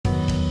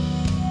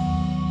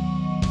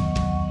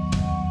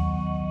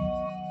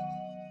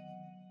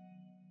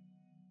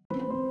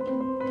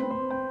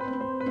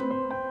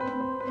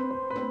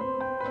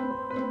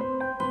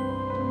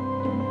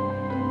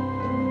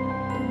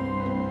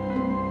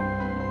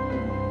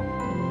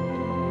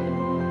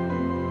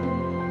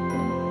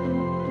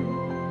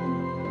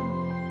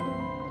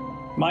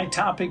My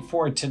topic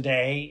for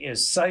today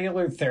is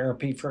cellular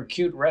therapy for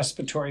acute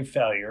respiratory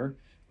failure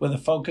with a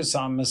focus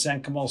on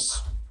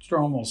mesenchymal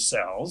stromal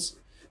cells,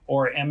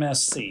 or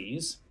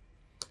MSCs.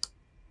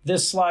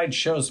 This slide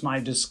shows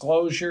my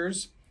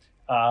disclosures.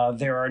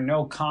 There are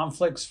no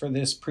conflicts for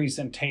this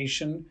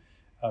presentation,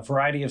 a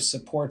variety of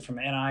support from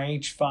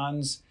NIH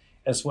funds,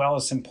 as well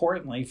as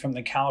importantly from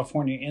the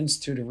California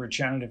Institute of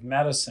Regenerative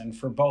Medicine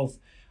for both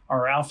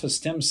our Alpha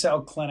Stem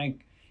Cell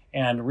Clinic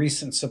and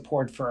recent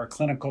support for our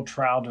clinical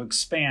trial to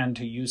expand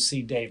to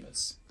UC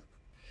Davis.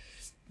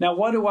 Now,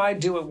 what do I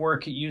do at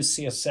work at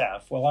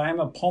UCSF? Well, I am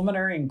a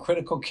pulmonary and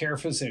critical care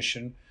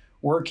physician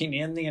working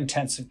in the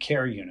intensive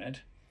care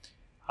unit.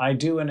 I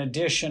do, in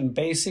addition,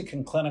 basic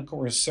and clinical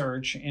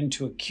research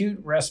into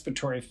acute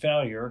respiratory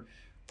failure,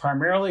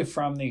 primarily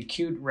from the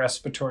acute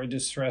respiratory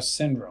distress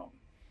syndrome.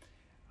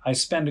 I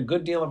spend a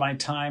good deal of my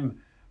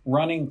time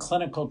running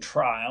clinical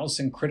trials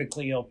in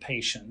critically ill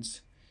patients.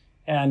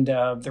 And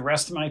the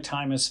rest of my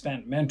time is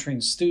spent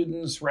mentoring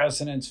students,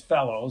 residents,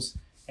 fellows,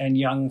 and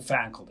young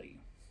faculty.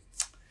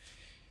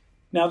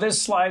 Now,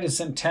 this slide is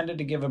intended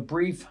to give a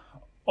brief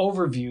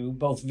overview,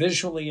 both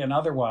visually and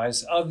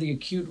otherwise, of the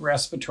acute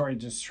respiratory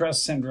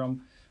distress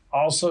syndrome,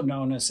 also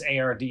known as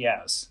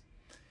ARDS.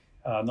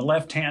 On the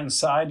left-hand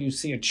side, you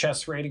see a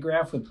chest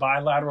radiograph with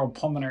bilateral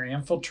pulmonary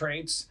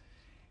infiltrates.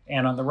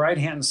 And on the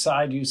right-hand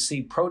side, you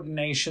see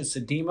proteinaceous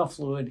edema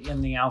fluid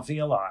in the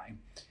alveoli.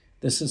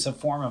 This is a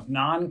form of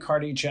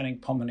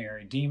non-cardiogenic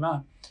pulmonary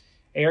edema.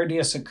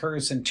 ARDS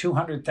occurs in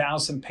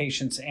 200,000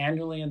 patients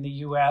annually in the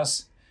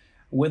U.S.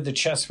 with the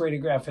chest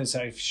radiograph, as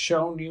I've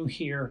shown you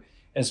here,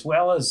 as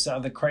well as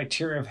the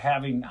criteria of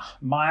having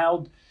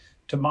mild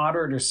to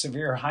moderate or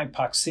severe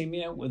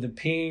hypoxemia with a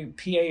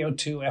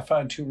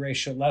PaO2-FiO2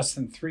 ratio less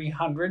than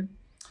 300,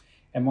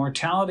 and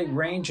mortality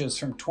ranges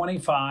from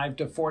 25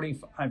 to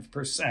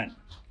 45%.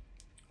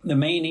 The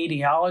main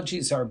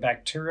etiologies are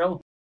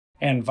bacterial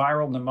and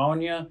viral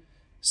pneumonia,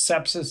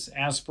 sepsis,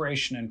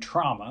 aspiration, and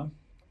trauma.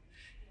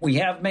 We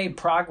have made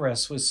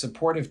progress with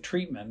supportive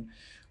treatment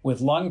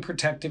with lung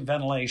protective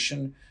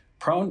ventilation,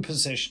 prone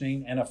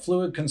positioning, and a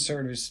fluid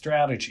conservative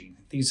strategy.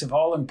 These have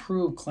all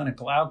improved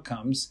clinical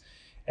outcomes,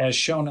 as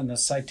shown in the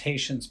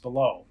citations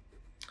below.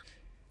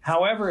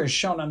 However, as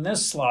shown on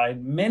this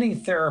slide, many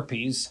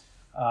therapies,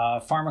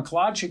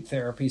 pharmacologic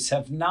therapies,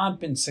 have not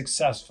been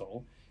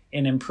successful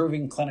in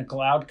improving clinical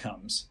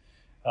outcomes.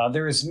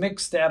 There is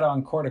mixed data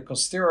on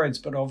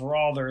corticosteroids, but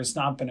overall there has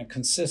not been a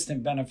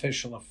consistent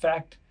beneficial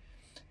effect.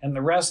 And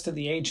the rest of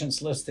the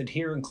agents listed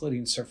here,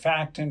 including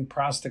surfactant,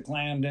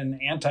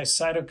 prostaglandin,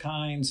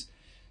 anticytokines,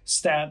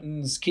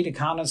 statins,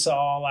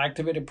 ketoconazole,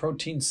 activated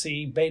protein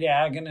C, beta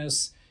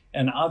agonists,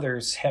 and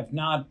others, have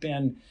not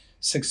been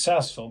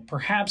successful,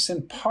 perhaps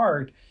in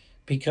part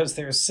because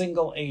they're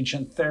single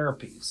agent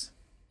therapies.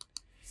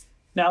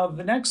 Now,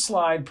 the next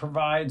slide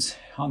provides,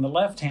 on the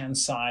left-hand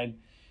side,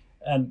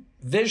 a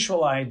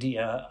visual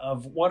idea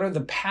of what are the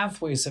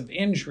pathways of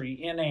injury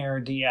in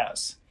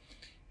ARDS.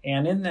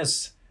 And in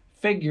this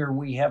figure,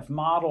 we have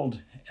modeled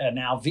an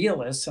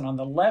alveolus, and on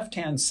the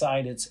left-hand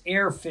side, it's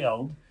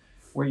air-filled,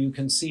 where you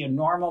can see a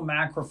normal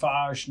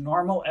macrophage,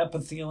 normal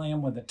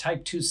epithelium with a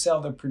type 2 cell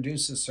that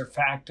produces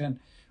surfactant,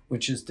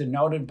 which is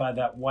denoted by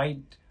that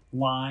white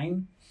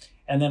line,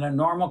 and then a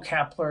normal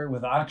capillary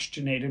with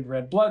oxygenated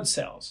red blood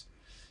cells.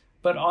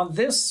 But on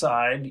this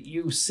side,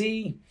 you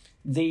see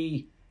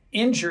the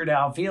injured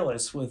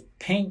alveolus with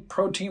pink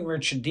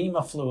protein-rich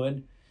edema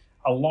fluid,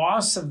 a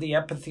loss of the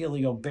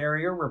epithelial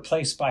barrier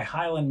replaced by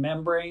hyaline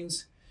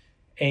membranes,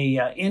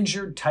 a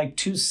injured type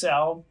 2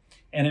 cell,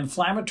 and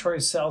inflammatory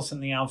cells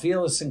in the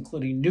alveolus,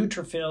 including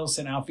neutrophils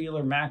and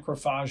alveolar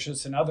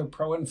macrophages and other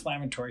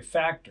pro-inflammatory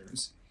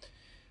factors.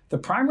 The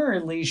primary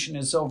lesion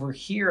is over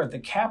here at the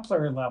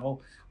capillary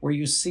level, where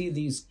you see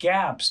these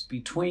gaps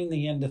between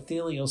the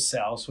endothelial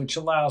cells, which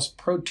allows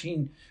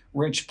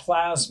protein-rich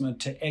plasma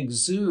to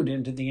exude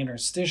into the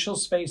interstitial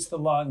space of the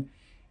lung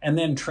and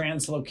then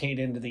translocate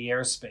into the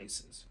air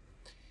spaces.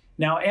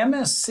 Now,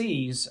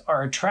 MSCs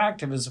are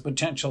attractive as a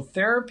potential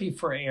therapy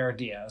for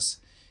ARDS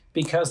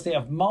because they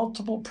have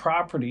multiple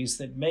properties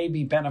that may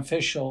be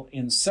beneficial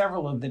in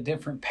several of the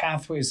different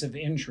pathways of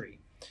injury.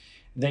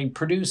 They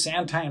produce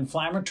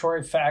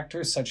anti-inflammatory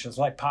factors such as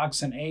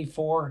lipoxin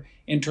A4,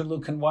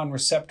 interleukin-1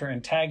 receptor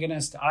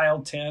antagonist,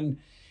 IL-10,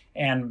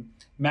 and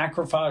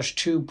macrophage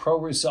 2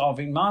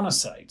 pro-resolving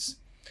monocytes.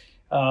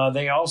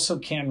 They also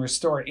can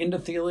restore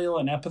endothelial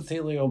and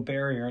epithelial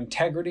barrier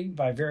integrity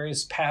by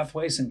various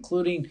pathways,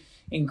 including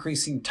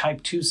increasing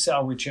type 2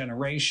 cell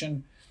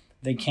regeneration.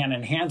 They can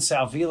enhance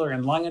alveolar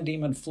and lung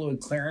edema and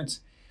fluid clearance.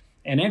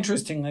 And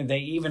interestingly, they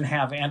even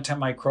have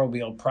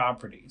antimicrobial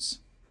properties.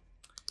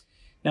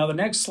 Now, the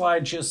next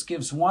slide just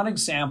gives one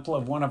example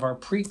of one of our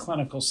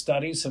preclinical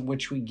studies in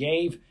which we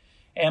gave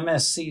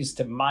MSCs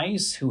to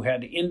mice who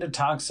had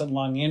endotoxin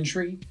lung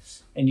injury.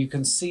 And you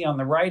can see on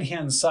the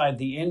right-hand side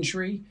the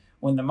injury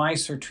when the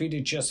mice were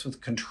treated just with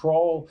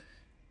control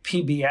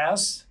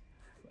PBS.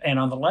 And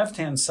on the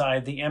left-hand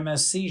side, the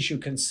MSCs, you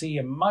can see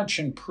a much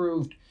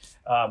improved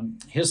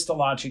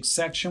histologic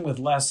section with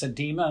less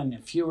edema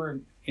and fewer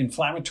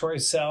inflammatory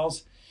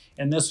cells,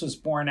 and this was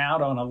borne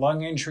out on a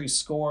lung injury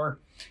score,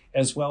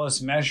 as well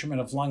as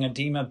measurement of lung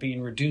edema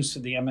being reduced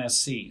with the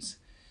MSCs.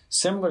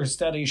 Similar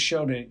studies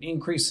showed an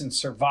increase in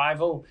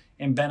survival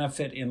and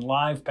benefit in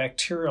live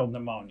bacterial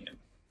pneumonia.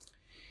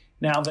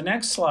 Now, the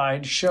next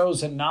slide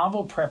shows a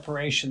novel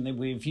preparation that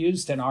we've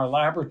used in our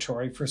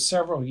laboratory for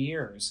several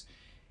years.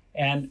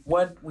 And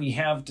what we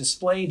have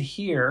displayed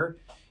here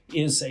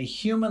is a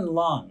human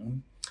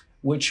lung,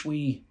 which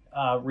we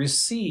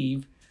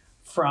receive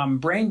from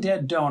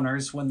brain-dead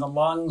donors when the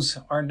lungs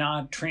are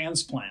not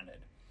transplanted.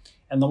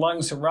 And the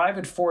lungs arrive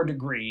at 4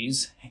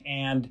 degrees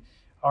and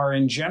are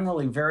in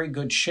generally very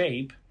good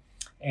shape.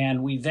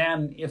 And we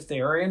then, if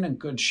they are in a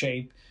good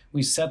shape,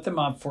 we set them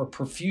up for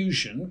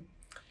perfusion,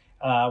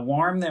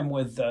 warm them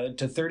with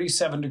to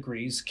 37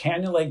 degrees,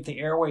 cannulate the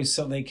airways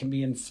so they can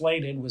be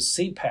inflated with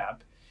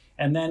CPAP,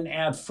 and then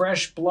add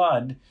fresh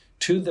blood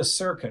to the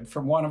circuit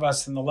from one of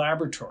us in the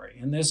laboratory.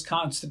 And this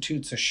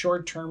constitutes a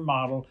short-term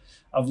model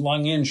of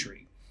lung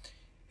injury.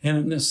 And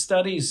in the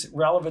studies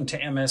relevant to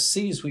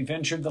MSCs, we've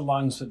injured the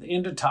lungs with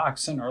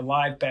endotoxin or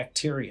live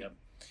bacteria.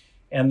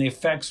 And the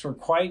effects were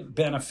quite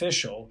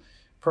beneficial,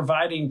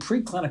 providing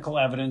preclinical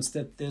evidence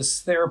that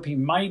this therapy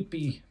might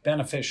be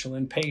beneficial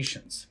in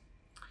patients.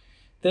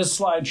 This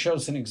slide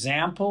shows an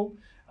example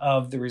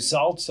of the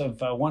results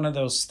of one of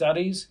those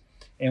studies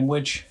in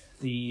which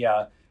the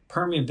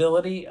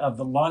permeability of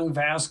the lung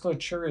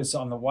vasculature is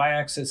on the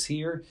y-axis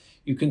here.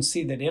 You can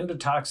see that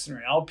endotoxin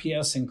or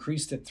LPS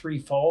increased at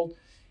 3-fold,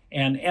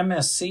 and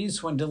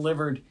MSCs, when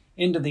delivered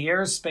into the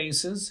air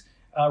spaces,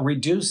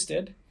 reduced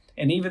it,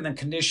 and even the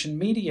conditioned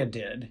media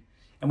did.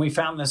 And we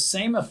found the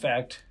same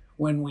effect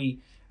when we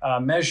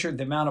measured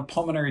the amount of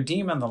pulmonary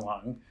edema in the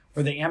lung,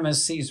 where the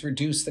MSCs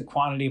reduced the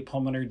quantity of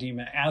pulmonary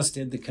edema, as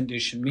did the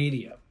conditioned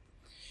media.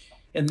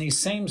 In these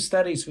same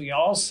studies, we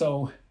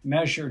also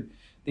measured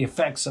the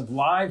effects of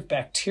live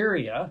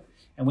bacteria,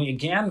 and we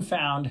again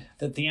found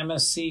that the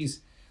MSCs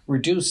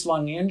reduced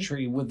lung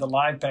injury with the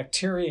live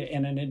bacteria.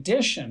 And in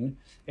addition,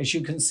 as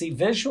you can see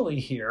visually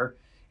here,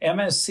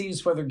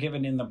 MSCs, whether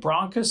given in the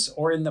bronchus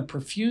or in the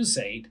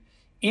perfusate,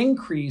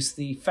 increase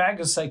the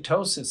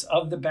phagocytosis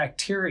of the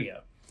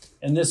bacteria.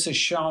 And this is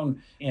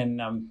shown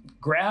in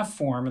graph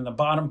form in the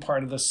bottom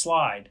part of the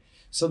slide.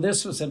 So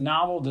this was a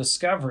novel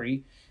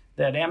discovery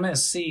that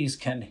MSCs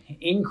can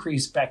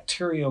increase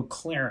bacterial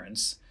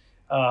clearance.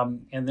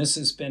 And this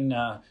has been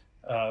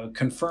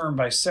confirmed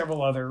by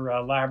several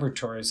other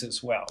laboratories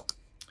as well.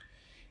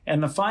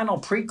 And the final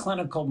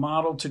preclinical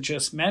model to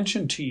just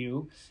mention to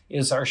you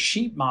is our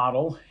sheep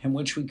model, in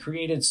which we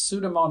created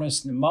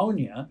Pseudomonas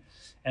pneumonia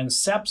and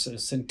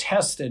sepsis and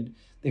tested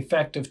the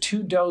effect of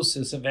 2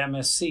 doses of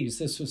MSCs.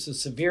 This was a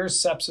severe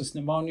sepsis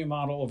pneumonia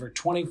model over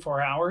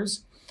 24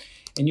 hours.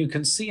 And you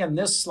can see in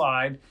this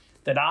slide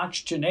that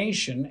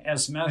oxygenation,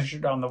 as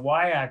measured on the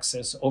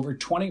y-axis over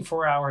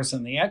 24 hours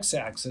on the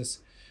x-axis,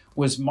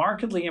 was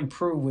markedly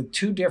improved with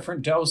 2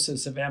 different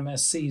doses of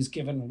MSCs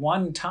given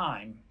one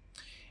time.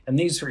 And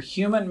these were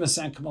human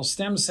mesenchymal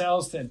stem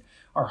cells that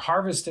are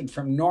harvested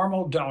from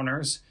normal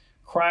donors,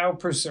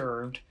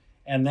 cryopreserved,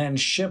 and then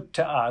shipped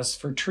to us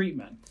for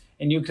treatment.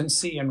 And you can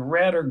see in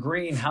red or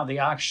green how the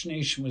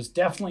oxygenation was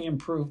definitely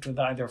improved with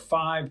either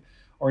 5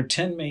 or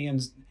 10 million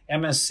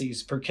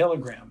MSCs per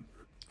kilogram.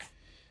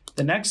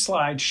 The next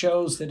slide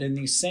shows that in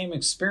these same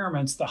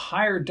experiments, the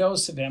higher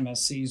dose of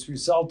MSCs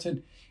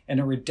resulted in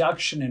a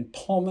reduction in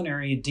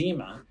pulmonary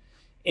edema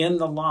in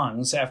the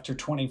lungs after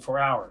 24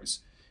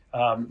 hours.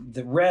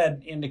 The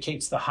red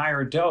indicates the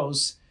higher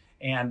dose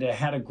and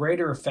had a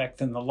greater effect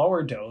than the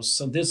lower dose.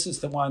 So this is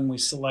the one we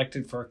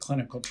selected for our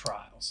clinical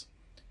trials.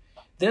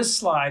 This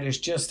slide is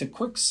just a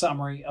quick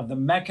summary of the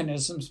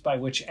mechanisms by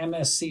which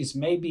MSCs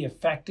may be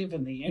effective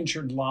in the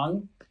injured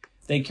lung.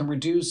 They can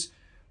reduce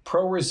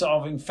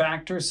pro-resolving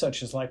factors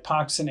such as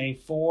lipoxin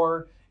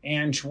A4,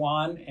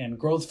 Ang1, and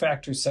growth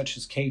factors such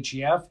as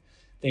KGF.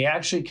 They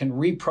actually can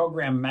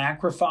reprogram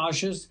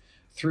macrophages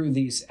through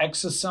these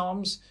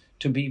exosomes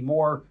to be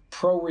more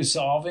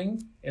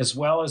pro-resolving as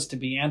well as to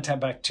be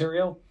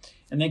antibacterial.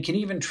 And they can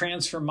even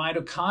transfer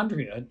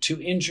mitochondria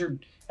to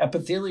injured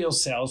epithelial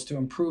cells to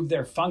improve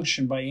their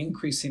function by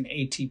increasing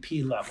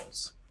ATP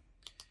levels.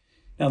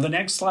 Now, the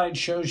next slide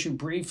shows you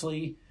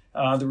briefly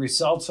the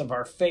results of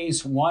our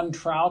phase 1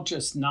 trial,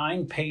 just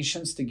 9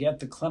 patients to get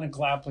the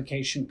clinical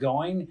application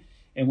going,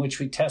 in which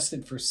we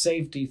tested for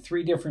safety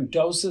 3 different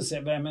doses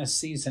of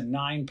MSCs in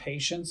 9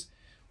 patients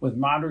with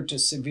moderate to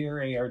severe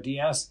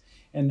ARDS,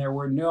 and there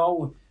were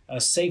no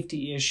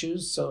safety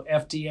issues. So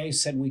FDA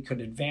said we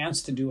could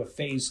advance to do a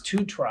phase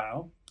 2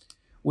 trial,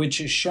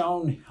 which is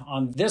shown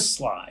on this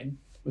slide.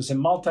 It was a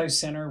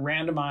multi-center,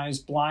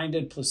 randomized,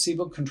 blinded,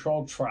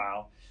 placebo-controlled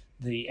trial.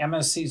 The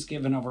MSCs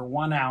given over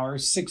 1 hour,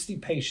 60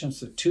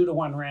 patients with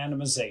 2-to-1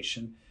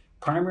 randomization.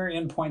 Primary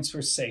endpoints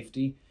were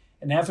safety,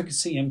 and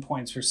efficacy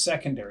endpoints were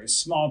secondary,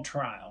 small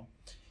trial.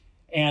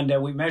 And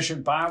we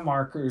measured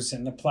biomarkers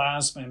in the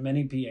plasma and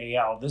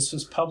mini-BAL. This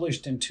was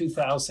published in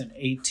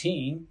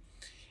 2018.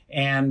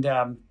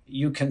 And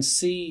you can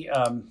see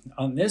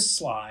on this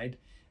slide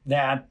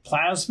that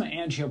plasma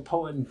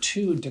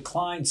angiopoietin-2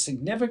 declined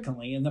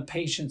significantly in the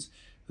patients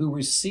who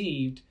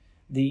received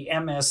the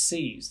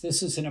MSCs.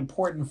 This is an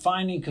important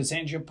finding because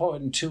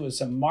angiopoietin-2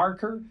 is a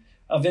marker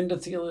of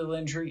endothelial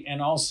injury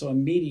and also a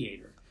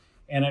mediator,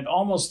 and it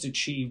almost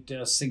achieved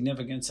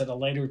significance at a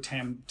later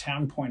time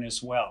point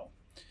as well.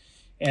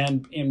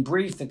 And in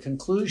brief, the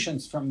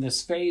conclusions from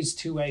this phase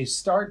 2A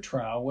START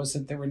trial was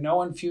that there were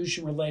no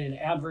infusion-related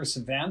adverse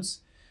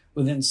events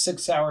within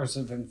 6 hours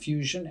of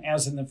infusion,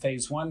 as in the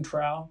phase 1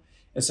 trial.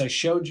 As I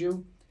showed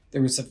you,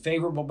 there was a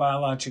favorable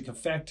biologic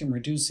effect in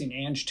reducing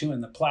Ang2 in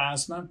the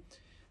plasma.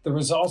 There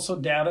was also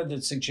data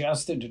that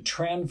suggested a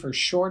trend for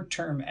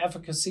short-term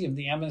efficacy of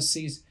the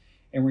MSCs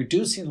in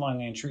reducing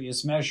lung injury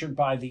as measured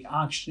by the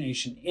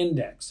oxygenation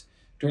index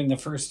during the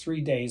first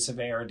 3 days of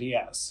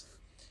ARDS.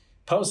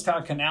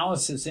 Post-hoc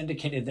analysis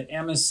indicated that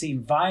MSC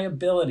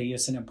viability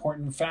is an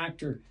important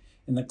factor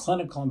in the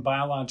clinical and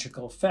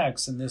biological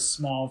effects in this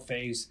small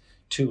phase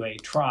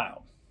 2A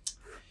trial.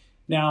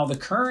 Now, the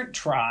current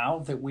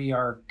trial that we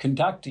are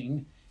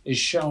conducting is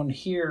shown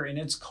here, and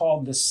it's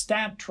called the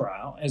STAT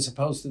trial as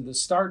opposed to the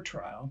START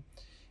trial.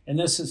 And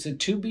this is a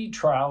 2B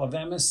trial of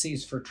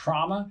MSCs for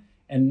trauma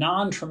and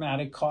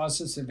non-traumatic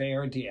causes of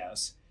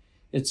ARDS.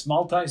 It's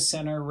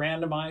multi-center,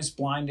 randomized,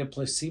 blinded,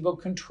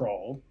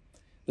 placebo-controlled.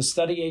 The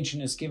study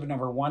agent is given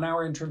over 1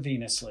 hour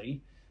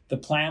intravenously. The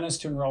plan is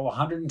to enroll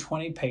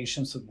 120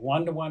 patients with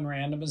 1-to-1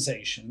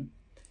 randomization.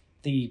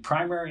 The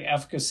primary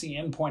efficacy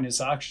endpoint is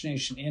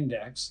oxygenation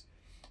index,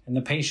 and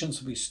the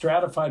patients will be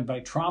stratified by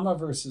trauma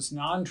versus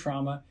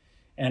non-trauma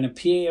and a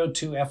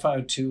PaO2,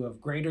 FiO2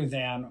 of greater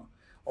than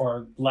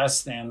or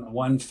less than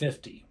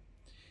 150.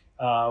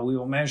 We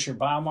will measure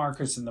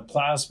biomarkers in the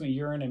plasma,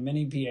 urine, and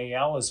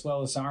mini-BAL, as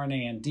well as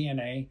RNA and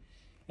DNA,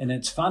 and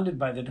it's funded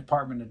by the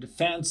Department of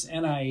Defense,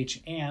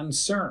 NIH, and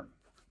CERN.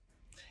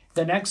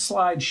 The next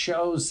slide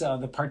shows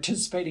the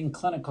participating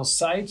clinical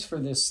sites for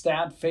this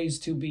STAT phase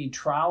 2B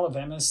trial of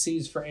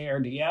MSCs for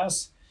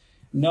ARDS.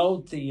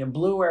 Note the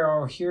blue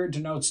arrow here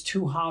denotes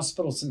 2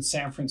 hospitals in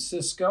San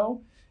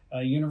Francisco,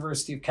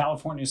 University of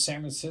California, San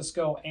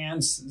Francisco,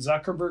 and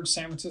Zuckerberg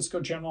San Francisco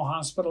General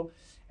Hospital.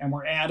 And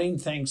we're adding,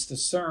 thanks to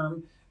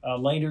CERN,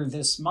 later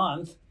this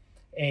month,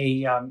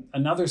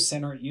 another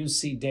center at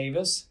UC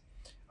Davis.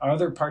 Our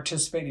other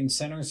participating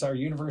centers are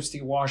University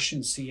of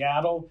Washington,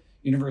 Seattle,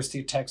 University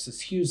of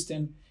Texas,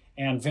 Houston,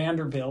 and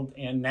Vanderbilt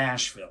in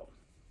Nashville.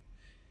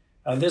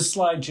 This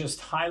slide just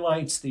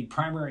highlights the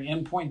primary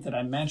endpoint that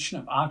I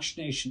mentioned of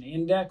oxygenation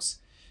index,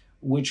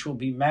 which will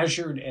be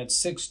measured at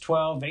 6,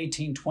 12,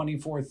 18,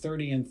 24,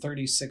 30, and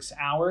 36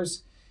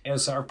 hours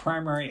as our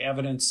primary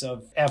evidence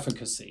of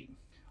efficacy.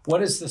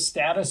 What is the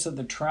status of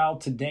the trial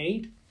to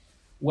date?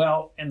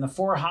 Well, in the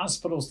 4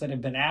 hospitals that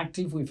have been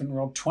active, we've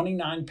enrolled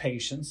 29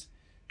 patients,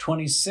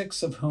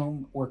 26 of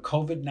whom were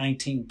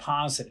COVID-19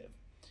 positive.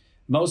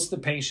 Most of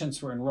the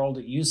patients were enrolled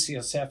at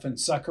UCSF and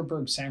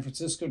Zuckerberg San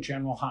Francisco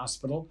General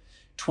Hospital,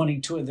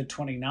 22 of the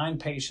 29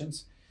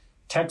 patients.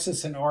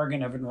 Texas and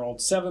Oregon have enrolled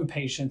 7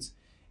 patients,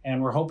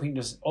 and we're hoping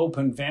to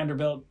open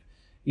Vanderbilt,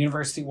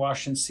 University of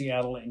Washington,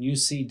 Seattle, and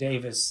UC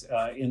Davis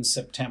in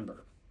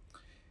September.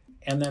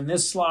 And then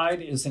this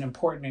slide is an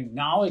important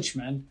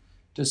acknowledgement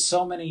to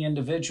so many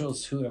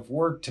individuals who have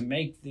worked to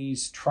make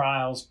these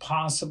trials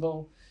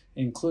possible,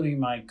 including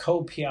my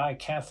co-PI,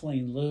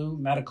 Kathleen Liu,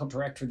 medical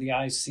director of the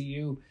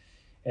ICU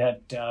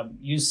at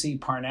UC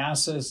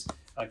Parnassus,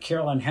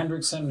 Carolyn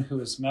Hendrickson, who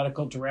is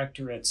medical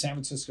director at San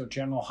Francisco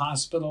General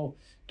Hospital,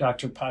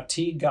 Dr.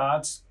 Pati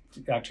Gotts,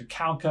 Dr.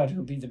 Calcutt, who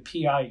will be the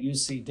PI at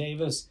UC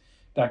Davis,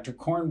 Dr.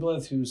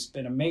 Kornblith, who's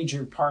been a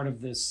major part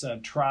of this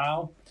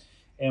trial.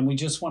 And we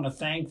just want to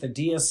thank the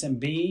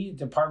DSMB,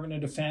 Department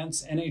of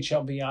Defense,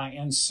 NHLBI,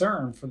 and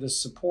CERN for this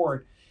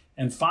support.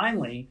 And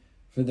finally,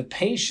 for the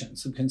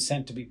patients who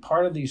consent to be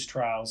part of these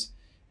trials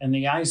and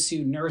the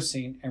ICU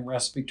nursing and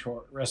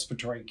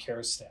respiratory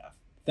care staff.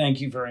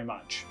 Thank you very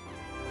much.